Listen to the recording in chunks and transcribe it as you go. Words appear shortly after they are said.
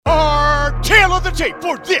the tape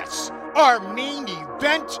for this, our main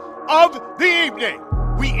event of the evening.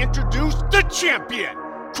 We introduce the champion,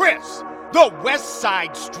 Chris, the West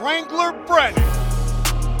Side Strangler Brennan.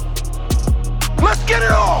 Let's get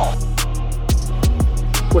it all!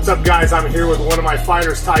 What's up, guys? I'm here with one of my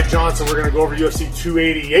fighters, Ty Johnson. We're going to go over UFC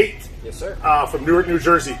 288. Yes, sir. From Newark, New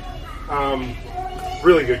Jersey.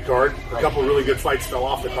 Really good card. A couple really good fights fell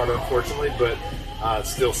off the card, unfortunately, but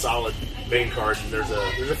still solid main card. And there's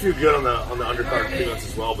a few good on the undercard prelims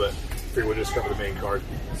as well, but I figure we'll just cover the main card.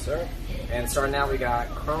 Yes, sir. And starting out, we got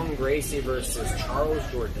Kron Gracie versus Charles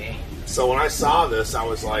Jourdain. So when I saw this, I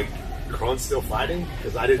was like, Kron's still fighting?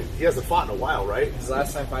 Because he hasn't fought in a while, right? His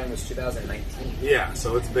last time fighting was 2019. Yeah,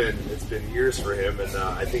 so it's been years for him, and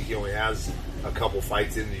I think he only has a couple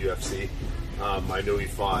fights in the UFC. I know he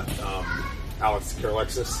fought Alex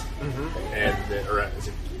Karalexis, and is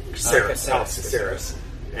it Caceres? Alex Caceres.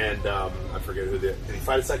 And I forget who did he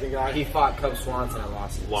fight a second guy? He fought Cub Swanson and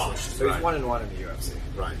lost. So he's 1-1 in the UFC.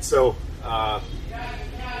 Right. So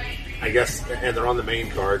I guess, and they're on the main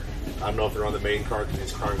card. I don't know if they're on the main card because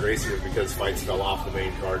he's Kron Gracie or because fights fell off the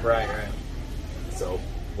main card. Right. So,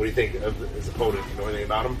 what do you think of his opponent? You know anything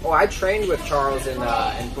about him? Well, I trained with Charles in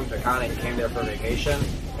Punta Cana and came there for vacation,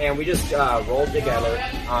 and we just rolled together.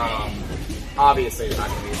 Obviously, it's not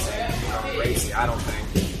going to be the same as Kron Gracie, I don't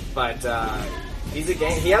think. But he's a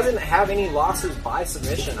game. He hasn't had any losses by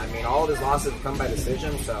submission. I mean, all of his losses have come by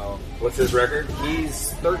decision. So, what's his record? He's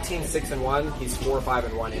 13-6-1. He's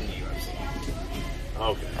 4-5-1 in the UFC.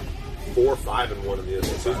 Okay. 4-5-1 in the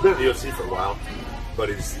UFC. So he's been in the UFC for a while, but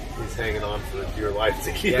he's hanging on for dear life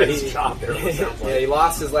to keep his job there. Yeah, he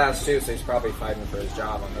lost his last two, so he's probably fighting for his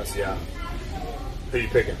job on this. Yeah. Who are you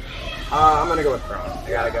picking? I'm going to go with Kron. I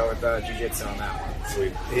got to go with Jiu-Jitsu on that one.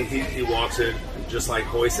 Sweet. He walks in just like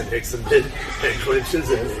Hoyce and Hickson did and clinches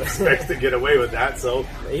and expects to get away with that. So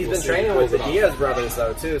he's been training with the Diaz brothers,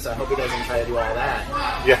 though, too, so I hope he doesn't try to do all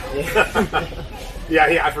that. Yeah.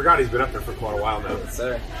 Yeah, I forgot he's been up there for quite a while now. Yes,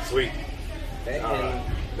 sir. Sweet. Okay,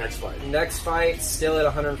 next fight. Next fight, still at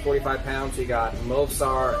 145 pounds, we got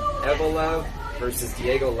Movsar Evloev versus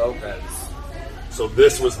Diego Lopez. So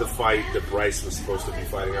this was the fight that Bryce was supposed to be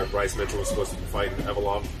fighting. Bryce Mitchell was supposed to be fighting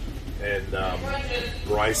Evloev, and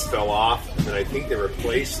Bryce fell off. And then I think they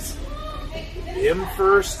replaced him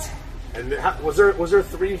first. And was there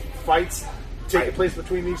 3 fights taking place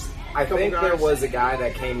between these? I think guys? there was a guy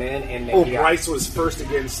that came in and Bryce was first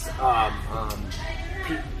against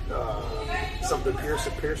something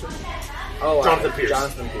Pearson. Oh, Jonathan Pierce.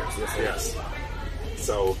 Jonathan Pierce. Yes.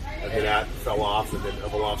 So and then that fell off, and then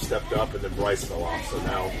Evloev stepped up, and then Bryce fell off. So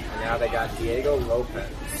now they got Diego Lopez.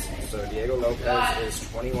 So Diego Lopez is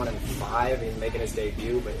 21-5. He's making his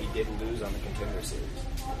debut, but he did lose on the Contender Series.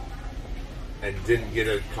 And didn't get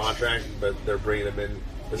a contract, but they're bringing him in.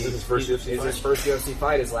 This is his first UFC fight? It's his first UFC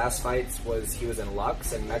fight. His last fight was he was in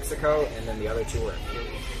Lux in Mexico, and then the other 2 were in Peru.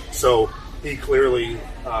 So he clearly,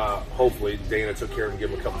 hopefully, Dana took care of him, gave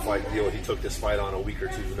him a couple fight deal. He took this fight on a week or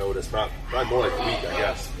two's notice, probably more like a week, I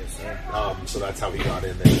guess. Yes, sir. So that's how he got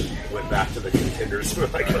in. Then went back to the contenders. We're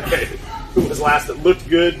like, okay, who was last that looked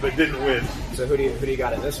good but didn't win? So who do you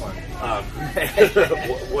got in this one?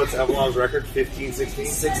 What's Evloev's record? 15-16?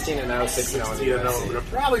 16-0, 6-0 in the UFC. I'm going to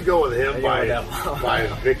probably go with him by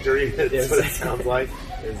victory. That's what it sounds like.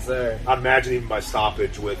 Yes, sir. I imagine even by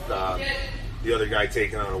stoppage with the other guy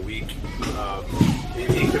taking on a week.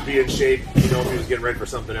 He could be in shape, if he was getting ready for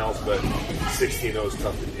something else, but 16-0 is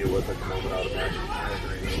tough to deal with at the moment, I would imagine. I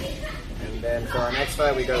agree. And then for our next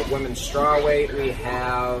fight, we go women's strawweight. We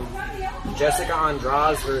have Jessica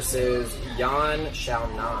Andrade versus Yan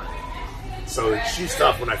Xiaonan. So she's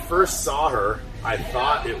tough. When I first saw her, I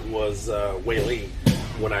thought it was Wei Li,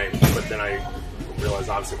 but then I realized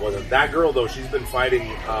obviously it wasn't. That girl though, she's been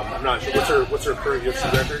fighting. I'm not sure what's her current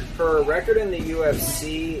UFC record. Her record in the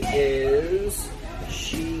UFC is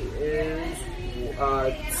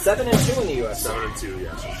 7-2 in the UFC. 7-2,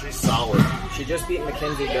 yeah. So she's solid. She just beat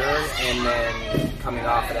Mackenzie Dern, and then coming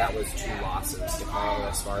off of that was 2 losses to Carla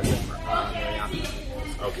Esparza and Mariana.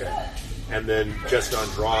 Okay. And then Jessica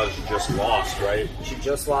Andrade just lost, right? She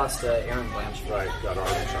just lost to Erin Blanchfield. Right, got her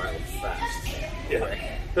arm trial fast. Yeah,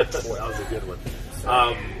 that was a good one.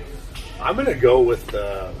 I'm going to go with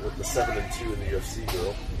the 7-2 in the UFC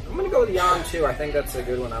girl. I'm going to go with Yan too. I think that's a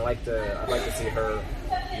good one. I'd like to see her,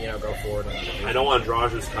 go forward. I know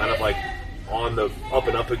Andrade was kind of like on the up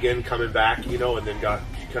and up again, coming back, and then got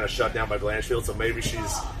kind of shut down by Blanchfield. So maybe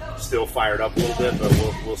she's still fired up a little bit, but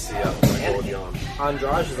we'll see how it's going to go with Yan.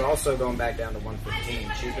 Andrade is also going back down to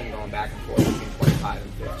 115. She's been going back and forth between 25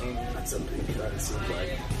 and 15. That's a big cut, it seems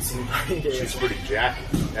like. She's pretty jacked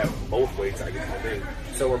at both weights, I think.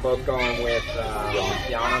 So we're both going with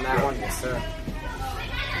Jan on that one? Yes, sir.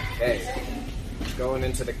 Okay. Going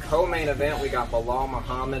into the co-main event, we got Bilal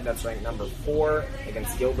Muhammad, that's ranked number 4,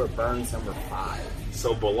 against Gilbert Burns, number 5.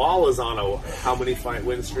 So Bilal is on a how many fight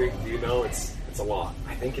win streak? Do you know? It's a lot.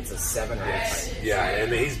 I think it's a 7 or 8 fight. Yeah,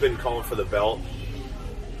 and he's been calling for the belt.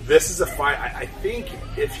 This is a fight. I think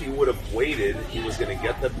if he would have waited, he was going to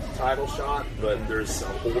get the title shot, but there's a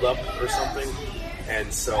hold-up or something,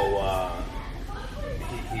 and so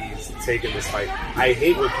he's taking this fight. I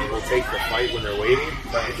hate when people take the fight when they're waiting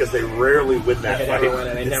because they rarely win that fight.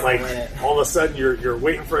 It's like all of a sudden you're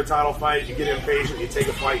waiting for a title fight, you get impatient, you take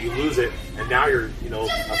a fight, you lose it, and now you're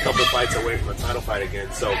a couple fights away from a title fight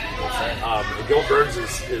again. So Gil Burns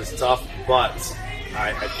is tough, but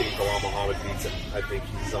I think Bilal Muhammad beats him. I think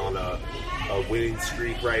he's on a winning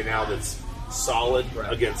streak right now that's solid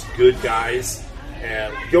against good guys.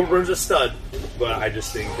 And Gil Burns is a stud, but I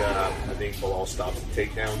just think Bilal stops the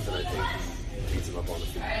takedowns, and I think he beats him up on the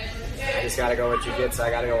feet. I just got to go with jiu-jitsu.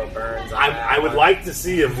 I got to go with Burns. I would like to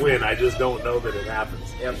see him win. I just don't know that it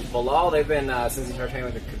happens. Yeah, Bilal, they've been, since he started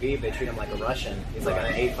training with the Khabib, they treat him like a Russian. He's like on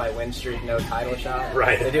an 8-fight win streak, no title shot.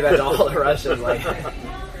 Right. They do that to all the Russians.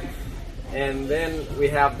 And then we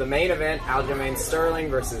have the main event, Aljamain Sterling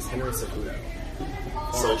versus Henry Cejudo,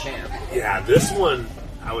 former champ. Yeah, this one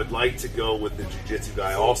I would like to go with the jiu-jitsu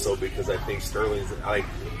guy also because I think Sterling's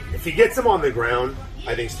if he gets him on the ground,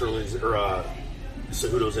 I think Cejudo's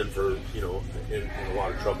in for in a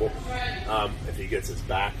lot of trouble. If he gets his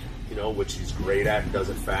back, which he's great at and does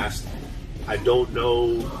it fast. I don't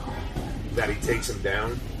know that he takes him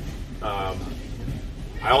down.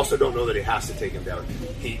 I also don't know that he has to take him down.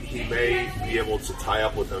 He may be able to tie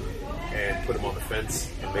up with him and put him on the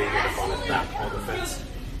fence and maybe end up on his back on the fence.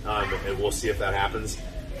 And we'll see if that happens.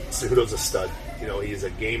 Cejudo's a stud. He's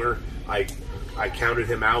a gamer. I counted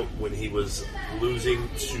him out when he was losing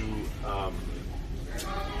to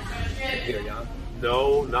Peter Yan?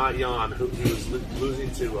 No, not Yan. He was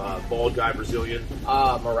losing to bald guy Brazilian.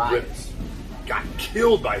 Moraes. Got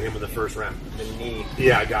killed by him in the first round. The knee.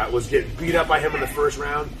 Yeah, was getting beat up by him in the first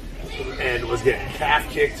round and was getting calf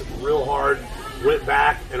kicked real hard. Went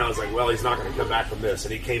back, and I was like, well, he's not going to come back from this.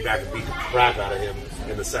 And he came back and beat the crap out of him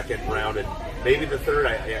in the second round. And maybe the third,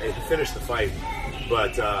 he finished the fight.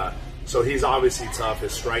 But, so he's obviously tough.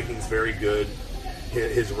 His striking's very good.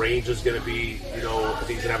 His range is going to be, I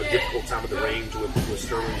think he's going to have a difficult time with the range with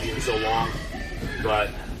Sterling being so long. But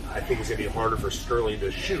I think it's going to be harder for Sterling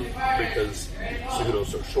to shoot because Cejudo's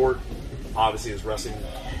so short. Obviously, his wrestling,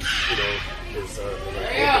 is an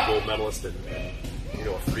Olympic gold medalist and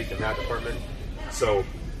a freak in that department. So,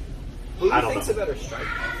 who do I you don't think's know. a better striker?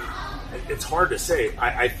 It's hard to say.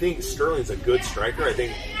 I think Sterling's a good striker. I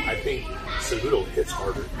think Cejudo hits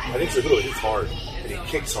harder. I think Cejudo hits hard and he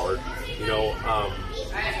kicks hard.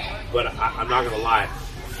 But I'm not going to lie.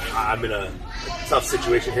 I'm in a tough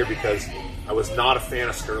situation here because I was not a fan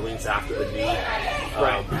of Sterling's after the knee.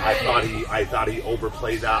 I thought he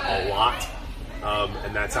overplayed that a lot,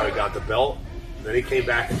 and that's how he got the belt. Then he came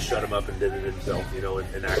back and shut him up and did it himself,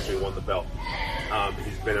 and actually won the belt.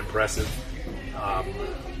 He's been impressive.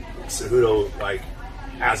 Cejudo,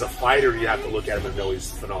 as a fighter, you have to look at him and know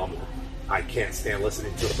he's phenomenal. I can't stand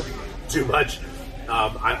listening to him too much.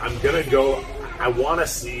 I'm going to go. I want to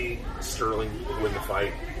see Sterling win the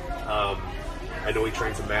fight. I know he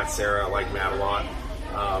trains with Matt Serra. I like Matt a lot.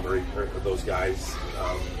 Or those guys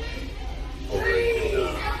over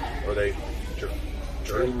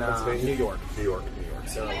in New York.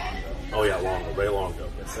 So, oh yeah, Longo, Ray Longo.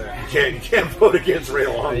 Yes, sir. You can't vote against Ray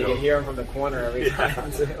Longo. You can hear him from the corner every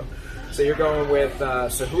time too. So you're going with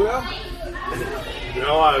Cejudo?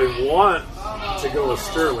 I want to go with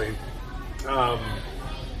Sterling.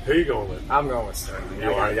 Who are you going with? I'm going with Sterling.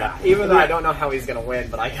 You are, yeah. Even though I don't know how he's going to win,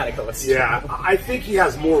 but I got to go with Sterling. Yeah, I think he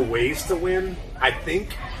has more ways to win. I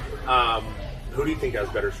think. Who do you think has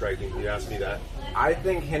better striking? You asked me that. I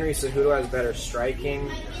think Henry Cejudo has better striking,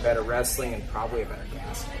 better wrestling, and probably a better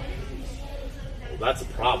gas. Well, that's a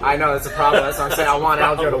problem. I know, that's a problem. That's what I'm saying. I want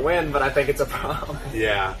Aljo to win, but I think it's a problem.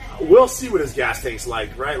 Yeah. We'll see what his gas tank's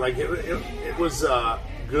like, right? It was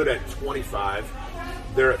good at 25.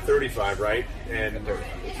 They're at 35, right? And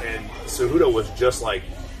Cejudo was just like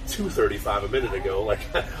 235 a minute ago.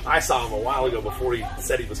 I saw him a while ago before he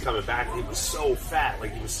said he was coming back, and he was so fat,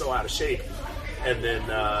 he was so out of shape. And then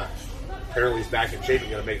apparently he's back in shape and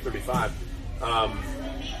going to make 35.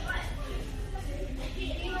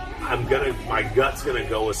 My gut's gonna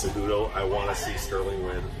go with Cejudo. I want to see Sterling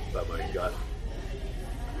win, but my gut.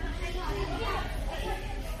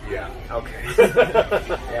 Yeah. Okay.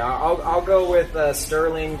 Yeah, I'll go with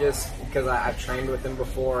Sterling just because I've trained with him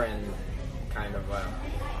before, and kind of a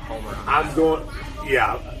homer. I'm going,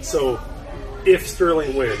 yeah. So if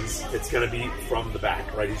Sterling wins, it's going to be from the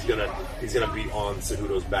back, right? He's gonna be on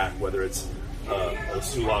Cejudo's back, whether it's a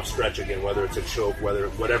Sulov stretch again, whether it's a choke,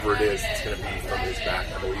 whatever it is, it's going to be from his back,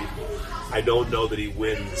 I believe. I don't know that he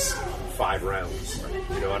wins 5 rounds.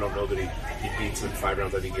 You know, I don't know that he beats him in 5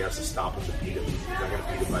 rounds. I think he has to stop him to beat him. He's not going to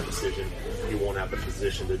beat him by decision. He won't have the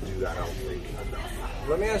position to do that, I don't think, enough.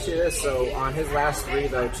 Let me ask you this. So on his last 3,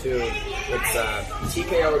 though, too, it's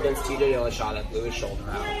TKO against TJ Dillashaw that blew his shoulder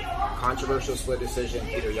out. Controversial split decision,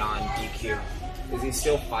 Peter Yan, DQ. Is he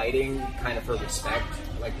still fighting kind of for respect,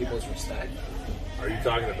 like people's respect? Are you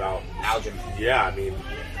talking about Algin? Yeah, I mean,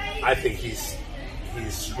 I think he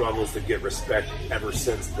struggles to get respect ever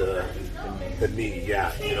since the knee.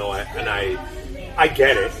 Yeah, you know, I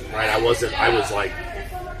get it, right? I was like,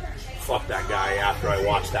 fuck that guy after I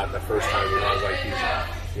watched that the first time. You know, I was like,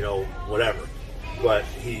 he's, you know, whatever. But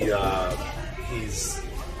he's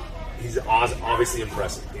obviously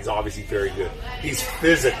impressive. He's obviously very good. He's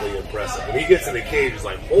physically impressive. When he gets in the cage, it's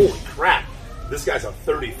like, holy crap, this guy's a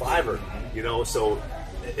 35er. You know, so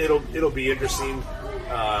it'll be interesting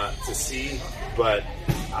to see. But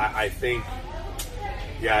I think,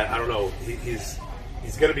 yeah, I don't know. He's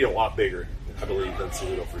going to be a lot bigger, I believe, than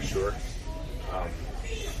Cejudo for sure. Yeah.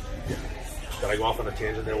 Did I go off on a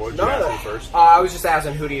tangent there? What did you ask me first? I was just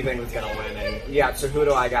asking who do you think was going to win, and yeah,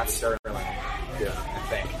 Cejudo, I got Sterling. Yeah, I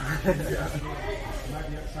think. Yeah,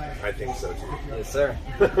 I think so too. Yes, sir.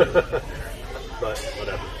 But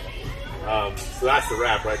whatever. So that's the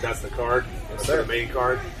wrap, right? That's the card. That's the main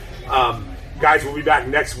card. Guys, we'll be back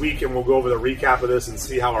next week and we'll go over the recap of this and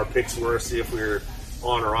see how our picks were, see if we were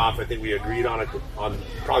on or off. I think we agreed on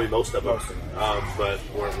probably most of them. But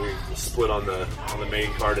we split on the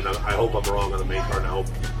main card, and I hope I'm wrong on the main card, and I hope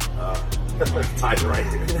Ty's right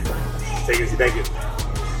here. Take it easy. Thank you.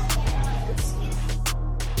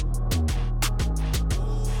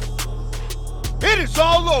 It is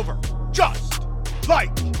all over, just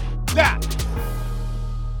like that.